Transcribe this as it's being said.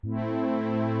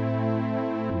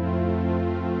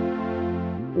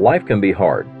Life can be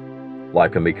hard.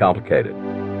 Life can be complicated.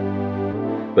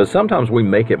 But sometimes we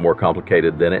make it more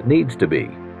complicated than it needs to be,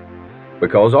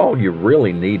 because all you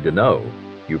really need to know,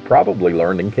 you probably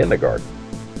learned in kindergarten.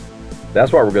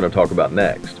 That's what we're going to talk about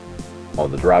next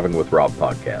on the Driving with Rob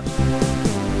podcast.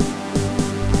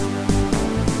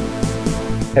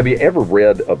 Have you ever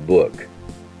read a book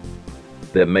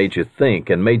that made you think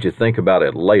and made you think about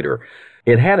it later?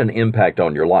 It had an impact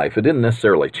on your life. It didn't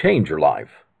necessarily change your life,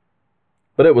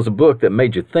 but it was a book that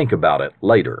made you think about it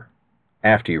later,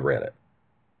 after you read it.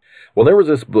 Well, there was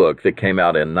this book that came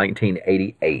out in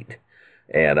 1988,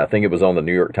 and I think it was on the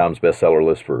New York Times bestseller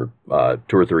list for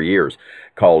 2 or 3 years,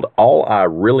 called All I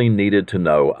Really Needed to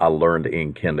Know I Learned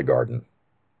in Kindergarten.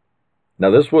 Now,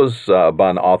 this was by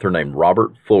an author named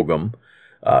Robert Fulghum.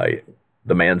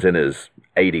 The man's in his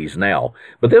 80s now,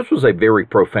 but this was a very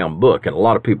profound book, and a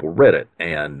lot of people read it,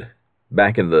 and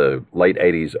back in the late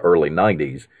 80s, early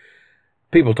 90s,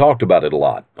 people talked about it a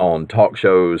lot on talk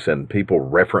shows, and people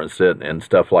referenced it and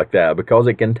stuff like that because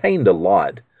it contained a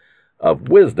lot of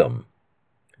wisdom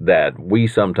that we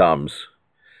sometimes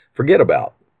forget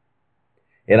about.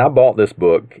 And I bought this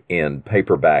book in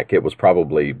paperback. It was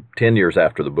probably 10 years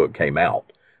after the book came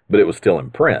out, but it was still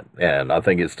in print, and I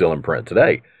think it's still in print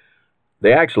today.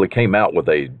 They actually came out with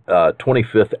a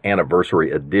 25th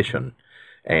anniversary edition,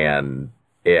 and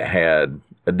it had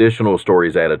additional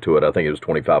stories added to it. I think it was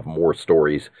 25 more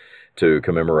stories to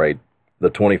commemorate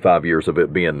the 25 years of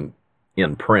it being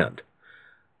in print.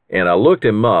 And I looked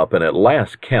him up, and at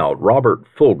last count, Robert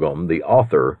Fulghum, the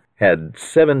author, had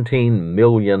 17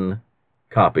 million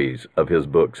copies of his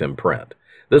books in print.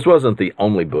 This wasn't the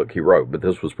only book he wrote, but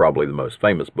this was probably the most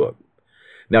famous book.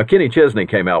 Now, Kenny Chesney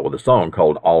came out with a song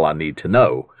called All I Need to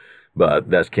Know, but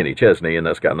that's Kenny Chesney, and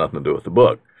that's got nothing to do with the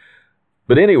book.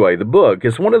 But anyway, the book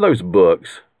is one of those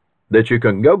books that you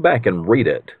can go back and read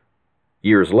it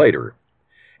years later,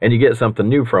 and you get something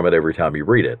new from it every time you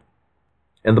read it.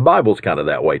 And the Bible's kind of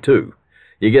that way, too.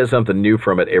 You get something new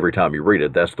from it every time you read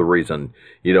it. That's the reason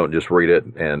you don't just read it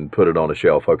and put it on a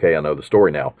shelf. Okay, I know the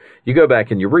story now. You go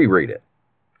back and you reread it.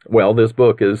 Well, this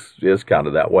book is kind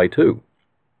of that way, too.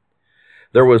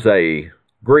 There was a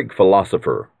Greek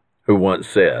philosopher who once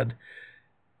said,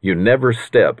 "You never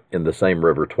step in the same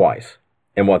river twice."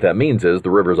 And what that means is the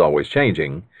river's always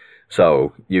changing,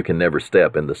 so you can never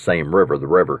step in the same river. The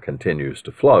river continues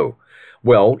to flow.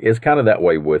 Well, it's kind of that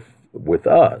way with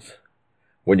us.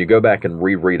 When you go back and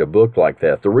reread a book like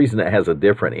that, the reason it has a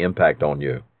different impact on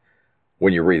you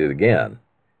when you read it again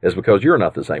is because you're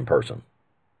not the same person.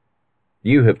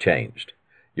 You have changed.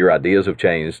 Your ideas have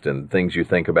changed, and things you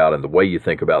think about and the way you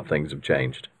think about things have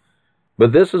changed.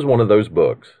 But this is one of those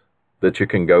books that you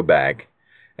can go back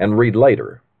and read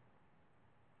later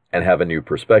and have a new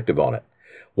perspective on it.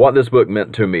 What this book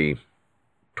meant to me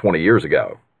 20 years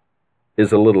ago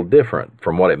is a little different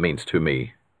from what it means to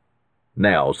me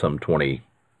now, some 20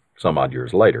 some odd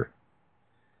years later.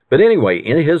 But anyway,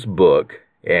 in his book,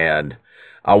 and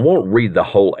I won't read the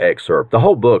whole excerpt. The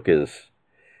whole book is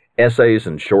essays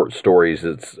and short stories.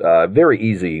 It's a very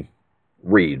easy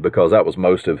read because that was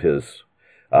most of his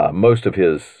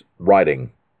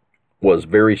writing was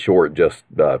very short, just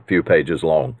a few pages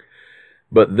long.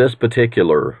 But this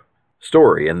particular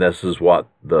story, and this is what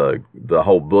the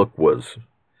whole book was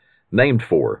named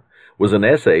for, was an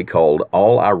essay called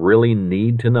All I Really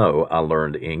Need to Know I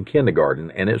Learned in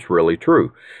Kindergarten, and it's really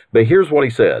true. But here's what he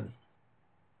said.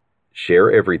 Share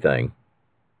everything.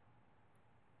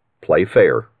 Play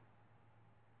fair.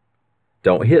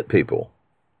 Don't hit people.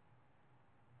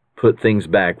 Put things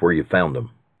back where you found them.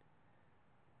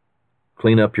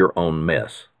 Clean up your own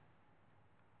mess.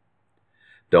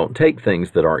 Don't take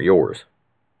things that aren't yours.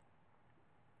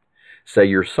 Say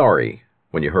you're sorry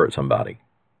when you hurt somebody.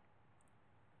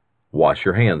 Wash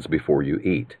your hands before you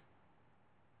eat.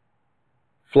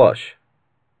 Flush.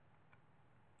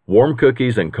 Warm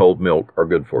cookies and cold milk are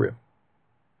good for you.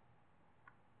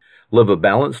 Live a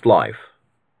balanced life.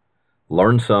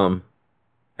 Learn some,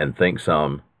 and think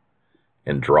some,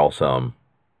 and draw some,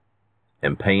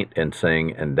 and paint and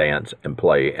sing and dance and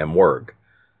play and work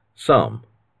some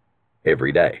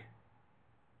every day.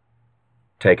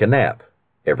 Take a nap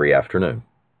every afternoon.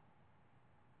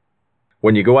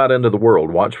 When you go out into the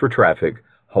world, watch for traffic,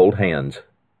 hold hands,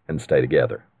 and stay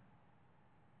together.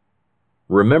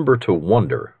 Remember to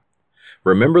wonder.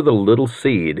 Remember the little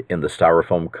seed in the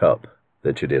styrofoam cup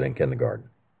that you did in kindergarten.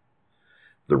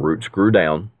 The roots grew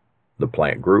down, the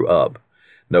plant grew up.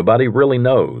 Nobody really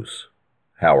knows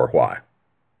how or why,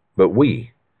 but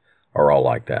we are all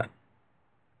like that.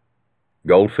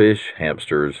 Goldfish,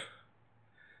 hamsters,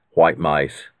 white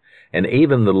mice, and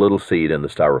even the little seed in the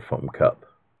styrofoam cup.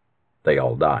 they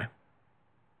all die.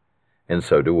 And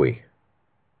so do we.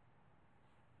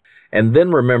 And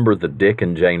then remember the Dick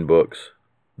and Jane books.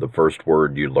 The first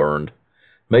word you learned,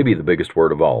 maybe the biggest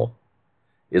word of all,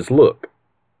 is look.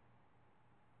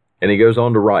 And he goes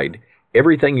on to write,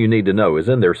 everything you need to know is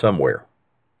in there somewhere.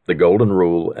 The golden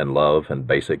rule and love and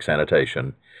basic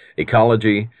sanitation,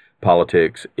 ecology,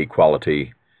 politics,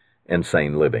 equality, and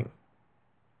sane living.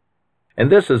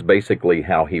 And this is basically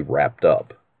how he wrapped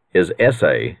up his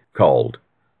essay called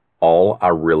All I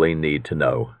Really Need to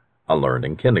Know I Learned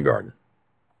in Kindergarten.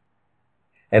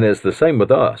 And it's the same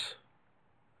with us.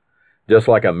 Just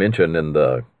like I mentioned in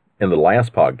the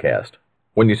last podcast,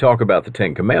 when you talk about the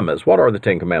Ten Commandments, what are the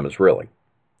Ten Commandments really?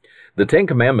 The Ten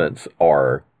Commandments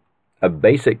are a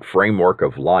basic framework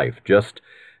of life, just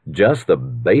the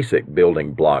basic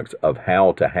building blocks of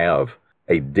how to have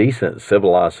a decent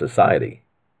civilized society.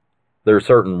 There are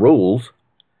certain rules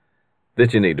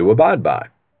that you need to abide by.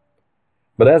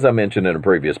 But as I mentioned in a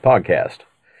previous podcast,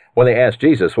 when they asked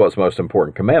Jesus what's the most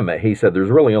important commandment, he said there's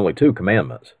really only two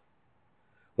commandments.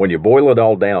 When you boil it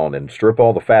all down and strip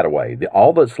all the fat away,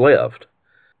 all that's left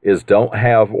is don't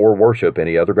have or worship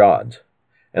any other gods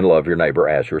and love your neighbor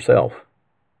as yourself.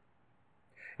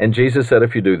 And Jesus said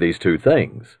if you do these two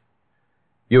things,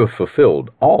 you have fulfilled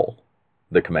all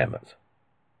the commandments.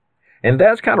 And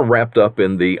that's kind of wrapped up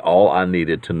in the all I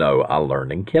needed to know I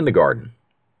learned in kindergarten.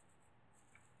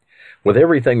 With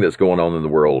everything that's going on in the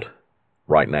world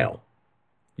right now,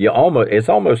 it's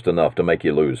almost enough to make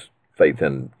you lose faith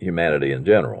in humanity in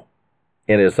general.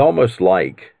 And it's almost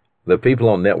like the people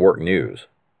on network news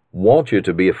want you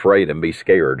to be afraid and be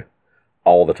scared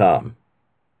all the time.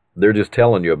 They're just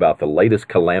telling you about the latest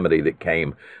calamity that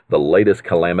came, the latest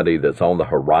calamity that's on the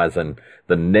horizon,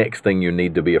 the next thing you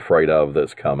need to be afraid of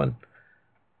that's coming.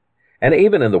 And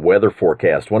even in the weather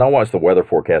forecast, when I watch the weather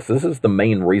forecast, this is the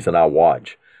main reason I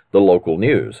watch the local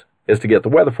news, is to get the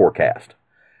weather forecast.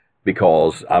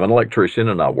 Because I'm an electrician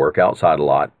and I work outside a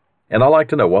lot, and I like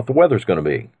to know what the weather's going to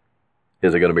be.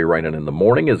 Is it going to be raining in the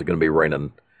morning? Is it going to be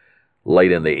raining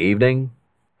late in the evening?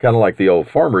 Kind of like the old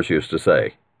farmers used to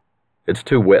say, it's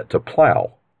too wet to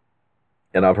plow.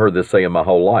 And I've heard this saying my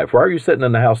whole life. Why are you sitting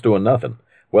in the house doing nothing?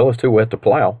 Well, it's too wet to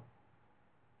plow.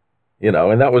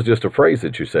 And that was just a phrase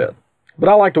that you said. But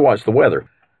I like to watch the weather.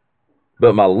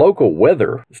 But my local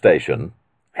weather station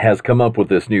has come up with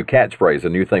this new catchphrase, a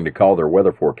new thing to call their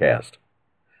weather forecast.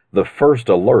 The first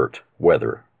alert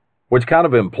weather, which kind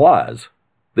of implies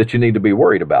that you need to be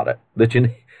worried about it,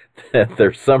 that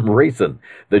there's some reason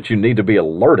that you need to be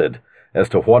alerted as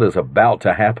to what is about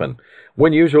to happen,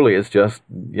 when usually it's just,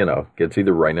 it's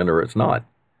either raining or it's not.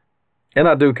 And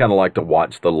I do kind of like to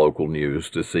watch the local news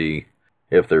to see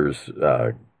if there's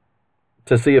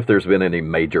been any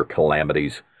major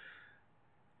calamities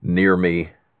near me.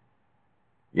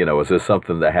 Is this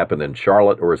something that happened in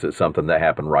Charlotte, or is it something that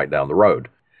happened right down the road?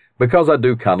 Because I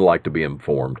do kind of like to be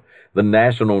informed. The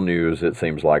national news, it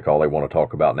seems like all they want to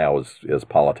talk about now is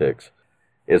politics.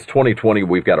 It's 2020.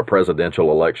 We've got a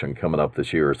presidential election coming up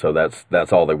this year, so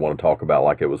that's all they want to talk about,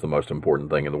 like it was the most important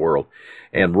thing in the world.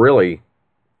 And really,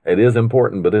 it is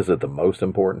important, but is it the most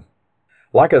important?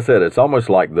 Like I said, it's almost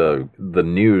like the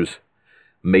news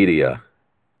media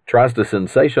tries to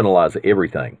sensationalize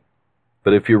everything.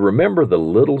 But if you remember the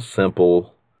little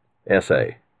simple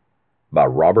essay by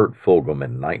Robert Fulghum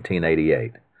in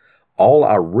 1988, all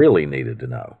I really needed to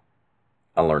know,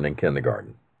 I learned in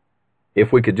kindergarten.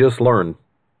 If we could just learn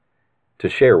to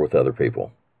share with other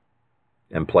people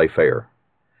and play fair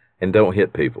and don't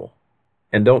hit people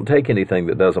and don't take anything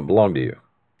that doesn't belong to you.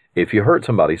 If you hurt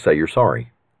somebody, say you're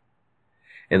sorry.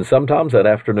 And sometimes that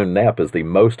afternoon nap is the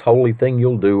most holy thing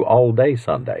you'll do all day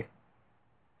Sunday.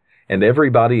 And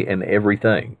everybody and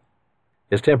everything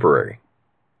is temporary.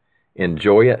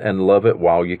 Enjoy it and love it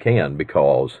while you can,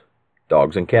 because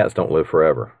dogs and cats don't live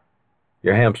forever.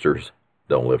 Your hamsters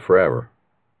don't live forever.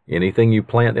 Anything you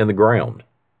plant in the ground,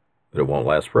 it won't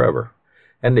last forever,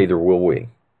 and neither will we.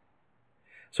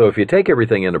 So if you take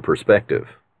everything into perspective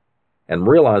and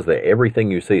realize that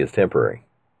everything you see is temporary,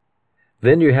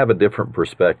 then you have a different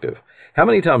perspective. How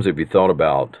many times have you thought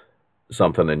about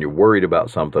something and you're worried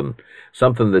about something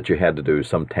that you had to do,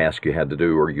 some task you had to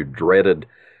do, or you dreaded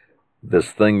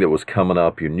this thing that was coming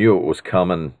up, you knew it was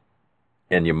coming,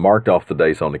 and you marked off the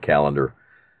days on the calendar.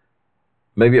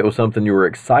 Maybe it was something you were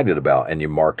excited about and you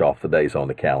marked off the days on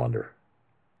the calendar.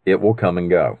 It will come and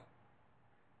go.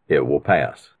 It will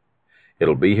pass.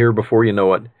 It'll be here before you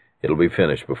know it. It'll be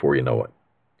finished before you know it.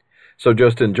 So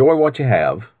just enjoy what you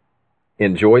have.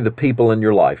 Enjoy the people in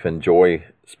your life. Enjoy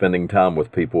spending time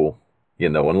with people you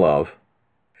know and love.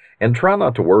 And try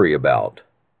not to worry about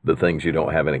the things you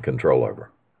don't have any control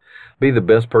over. Be the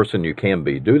best person you can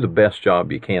be. Do the best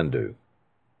job you can do.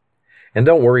 And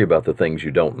don't worry about the things you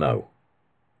don't know,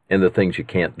 and the things you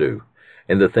can't do,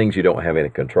 and the things you don't have any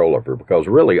control over, because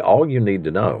really all you need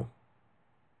to know,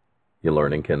 you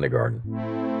learn in kindergarten.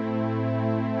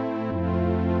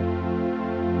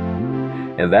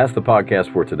 And that's the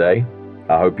podcast for today.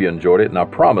 I hope you enjoyed it, and I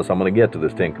promise I'm going to get to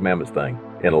this 10 Commandments thing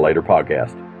in a later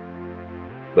podcast.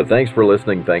 But thanks for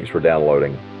listening. Thanks for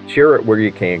downloading. Share it where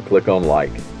you can. Click on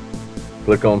like.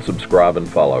 Click on subscribe and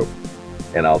follow.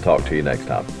 And I'll talk to you next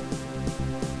time.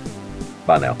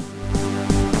 Bye now.